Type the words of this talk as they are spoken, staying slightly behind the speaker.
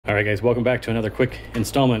All right, guys, welcome back to another quick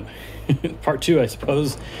installment, part two, I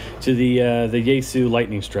suppose, to the Yaesu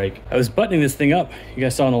lightning strike. I was buttoning this thing up. You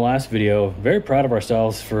guys saw in the last video. Very proud of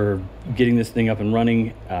ourselves for getting this thing up and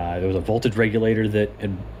running. There was a voltage regulator that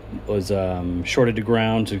was shorted to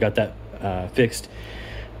ground, so we got that fixed.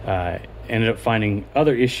 Ended up finding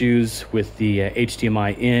other issues with the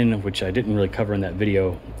HDMI in, which I didn't really cover in that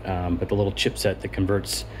video, but the little chipset that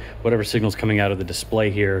converts whatever signal's coming out of the display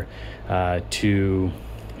here to...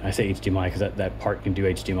 I say HDMI because that part can do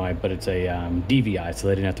HDMI, but it's a DVI, so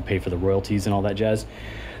they didn't have to pay for the royalties and all that jazz.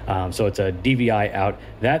 So it's a DVI out.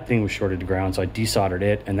 That thing was shorted to ground, so I desoldered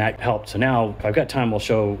it, and that helped. So now, if I've got time, I'll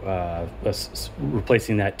show us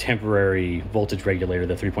replacing that temporary voltage regulator,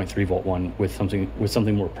 the 3.3 volt one, with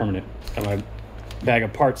something more permanent. Got my bag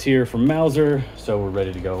of parts here from Mauser, so we're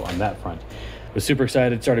ready to go on that front. Was super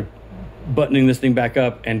excited. Started buttoning this thing back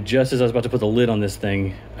up, and just as I was about to put the lid on this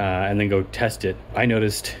thing and then go test it, I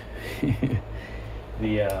noticed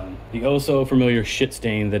the oh so familiar shit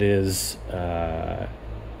stain that is a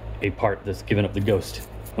part that's given up the ghost.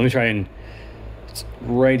 Let me try and, it's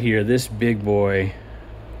right here, this big boy,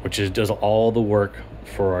 which does all the work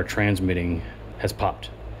for our transmitting, has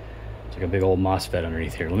popped. It's like a big old MOSFET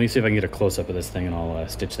underneath here. Let me see if I can get a close-up of this thing, and I'll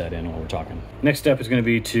stitch that in while we're talking. Next step is going to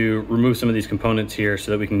be to remove some of these components here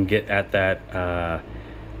so that we can get at that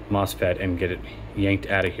MOSFET and get it yanked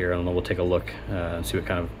out of here, and then we'll take a look and see what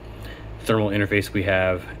kind of thermal interface we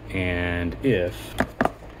have, and if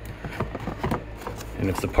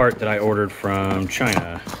the part that I ordered from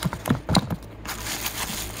China,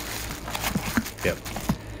 yep,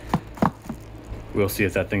 we'll see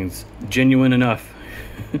if that thing's genuine enough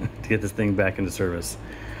to get this thing back into service.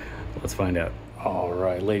 Let's find out. All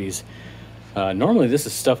right, ladies. Normally this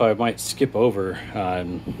is stuff I might skip over.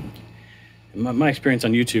 My experience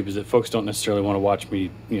on YouTube is that folks don't necessarily want to watch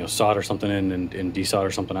me, solder something in and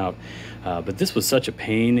desolder something out. But this was such a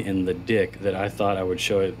pain in the dick that I thought I would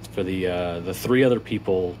show it for the three other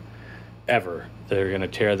people ever that are going to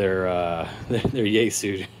tear their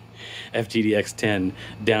Yaesu DX10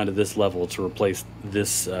 down to this level to replace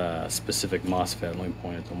this specific MOSFET. Let me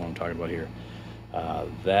point at the one I'm talking about here.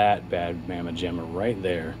 That bad mamma jamma right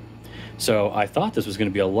there. So I thought this was going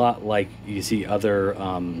to be a lot like you see other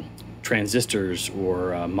transistors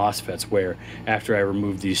or MOSFETs, where after I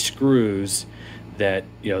removed these screws that,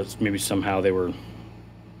 maybe somehow they were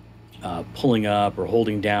pulling up or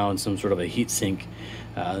holding down some sort of a heat sink,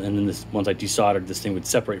 and then once I desoldered, this thing would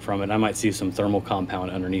separate from it. I might see some thermal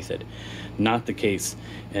compound underneath it. Not the case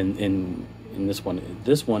in this one.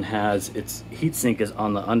 This one has its heat sink is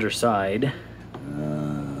on the underside.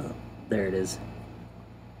 There it is.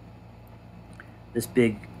 This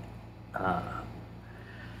big,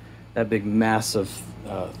 that big mass of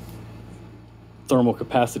thermal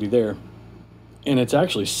capacity there, and it's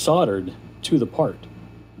actually soldered to the part,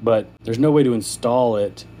 but there's no way to install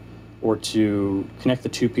it or to connect the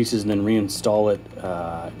two pieces and then reinstall it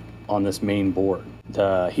on this main board.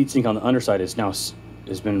 The heatsink on the underside has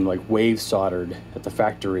been like wave soldered at the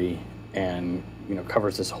factory, and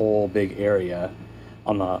covers this whole big area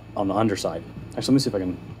on the underside. Actually, let me see if I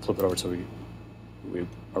can flip it over so we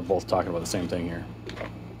are both talking about the same thing here.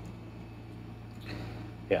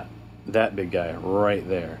 Yeah, that big guy right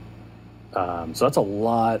there. So that's a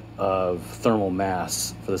lot of thermal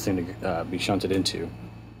mass for this thing to be shunted into.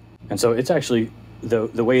 And so it's actually,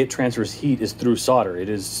 the way it transfers heat is through solder. It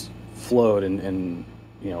is flowed and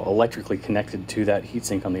electrically connected to that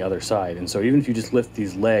heatsink on the other side. And so even if you just lift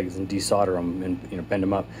these legs and desolder them and bend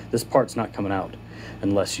them up, this part's not coming out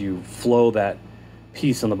unless you flow that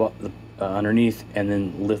piece on the underneath and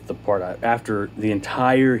then lift the part out after the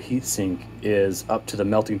entire heatsink is up to the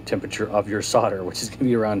melting temperature of your solder, which is going to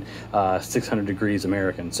be around 600 degrees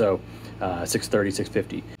American. So 630,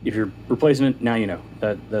 650. If you're replacing it, now you know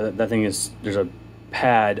that thing is, there's a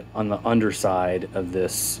pad on the underside of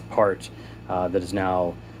this part that is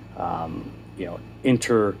now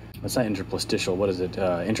it's not interplasticial, what is it,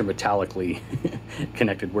 intermetallically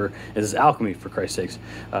connected, where it is alchemy, for Christ's sakes.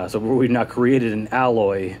 So we've now created an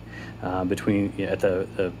alloy between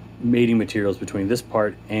the mating materials between this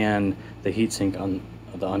part and the heatsink on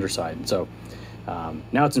the underside. So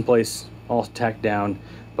now it's in place, all tacked down,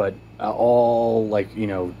 but all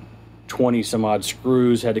 20 some odd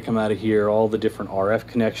screws had to come out of here, all the different RF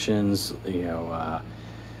connections,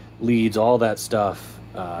 leads, all that stuff.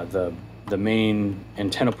 The main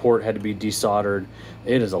antenna port had to be desoldered.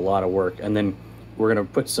 It is a lot of work. And then we're gonna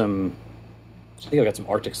put some, I think I got some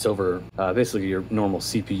Arctic silver. Basically your normal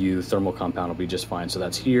CPU thermal compound will be just fine. So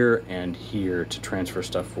that's here and here to transfer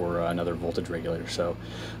stuff for another voltage regulator. So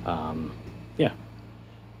yeah,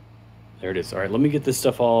 There it is. All right, let me get this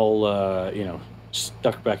stuff all, you know,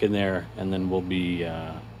 stuck back in there, and then we'll be,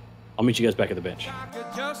 I'll meet you guys back at the bench. I could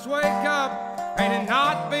just wake up and it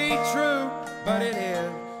not be true, but it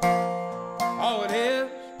is. Oh, it is.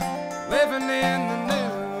 Living in the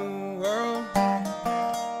new world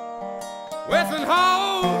with an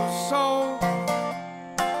whole soul.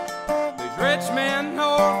 These rich men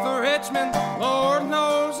north of Richmond, Lord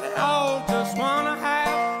knows they all just wanna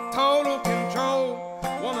have total control.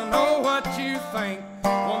 Wanna know what you think,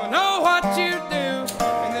 wanna know what you do,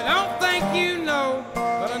 and they don't think you know,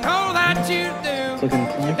 but I know that you do.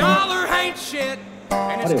 Your dollar ain't shit,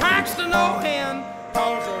 and it's taxed to no end,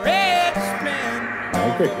 cause the rich men. All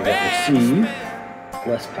right, great. We got receive,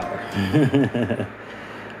 less power.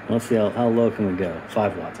 Let's see how low can we go.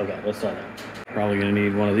 5 watts. Okay, let's start that. Probably gonna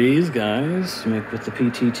need one of these guys to make with the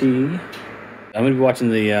Pt2. I'm gonna be watching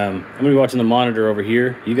the monitor over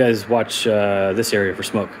here. You guys watch this area for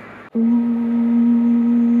smoke. Ooh,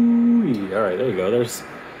 all right, there you go. There's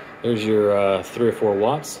your 3 or 4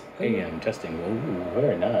 watts. AM testing. Ooh,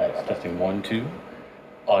 very nice. Testing 1, 2.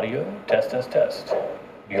 Audio. Test.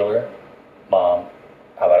 Bueller. Mom.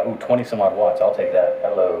 How about 20 some odd watts? I'll take that.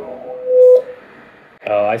 Hello.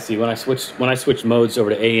 Oh, I see. When I switched modes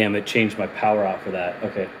over to AM, it changed my power out for that.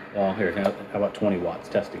 Okay. Well, here. How about 20 watts?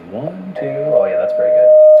 Testing 1, 2. Oh yeah, that's very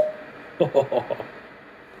good.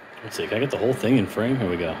 Let's see. Can I get the whole thing in frame? Here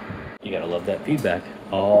we go. You gotta love that feedback.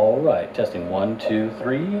 All right. Testing 1, 2,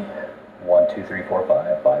 3. 1, 2, 3, 4,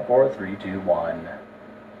 5. 5, 4, 3, 2, 1.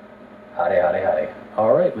 Howdy.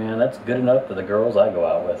 All right, man. That's good enough for the girls I go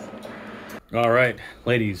out with. All right,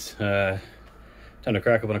 ladies. Time to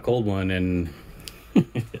crack open a cold one and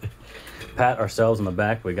pat ourselves on the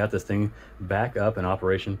back. We got this thing back up in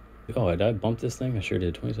operation. Oh, did I bump this thing? I sure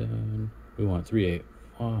did. 27. We want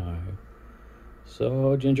 385.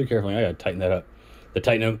 So ginger, carefully. I gotta tighten that up. The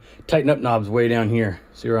tighten up knob's way down here.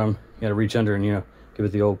 See where you gotta reach under and, you know, give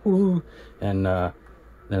it the old woo, and then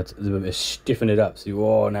it's stiffen it up. See,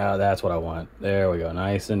 whoa, now that's what I want. There we go,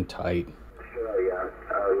 nice and tight.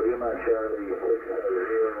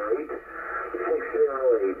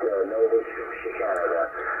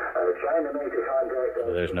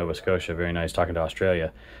 Oh, there's Nova Scotia, very nice. Talking to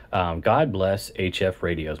Australia. God bless HF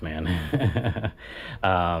radios, man.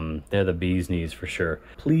 They're the bee's knees for sure.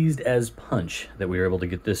 Pleased as punch that we were able to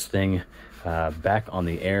get this thing back on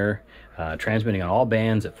the air, transmitting on all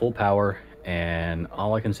bands at full power. And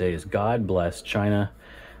all I can say is God bless China.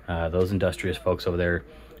 Those industrious folks over there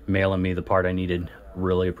mailing me the part I needed.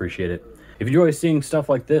 Really appreciate it. If you enjoy seeing stuff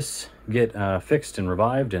like this get fixed and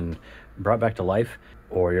revived and brought back to life,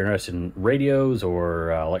 or you're interested in radios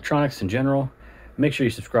or electronics in general, make sure you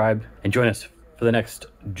subscribe and join us for the next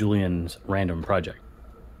Julian's Random Project.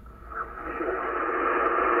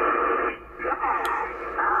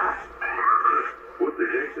 What the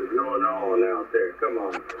heck is going on out there? Come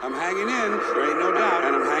on. I'm hanging in, there ain't no doubt,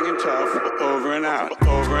 and I'm hanging tough. Over and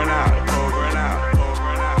out.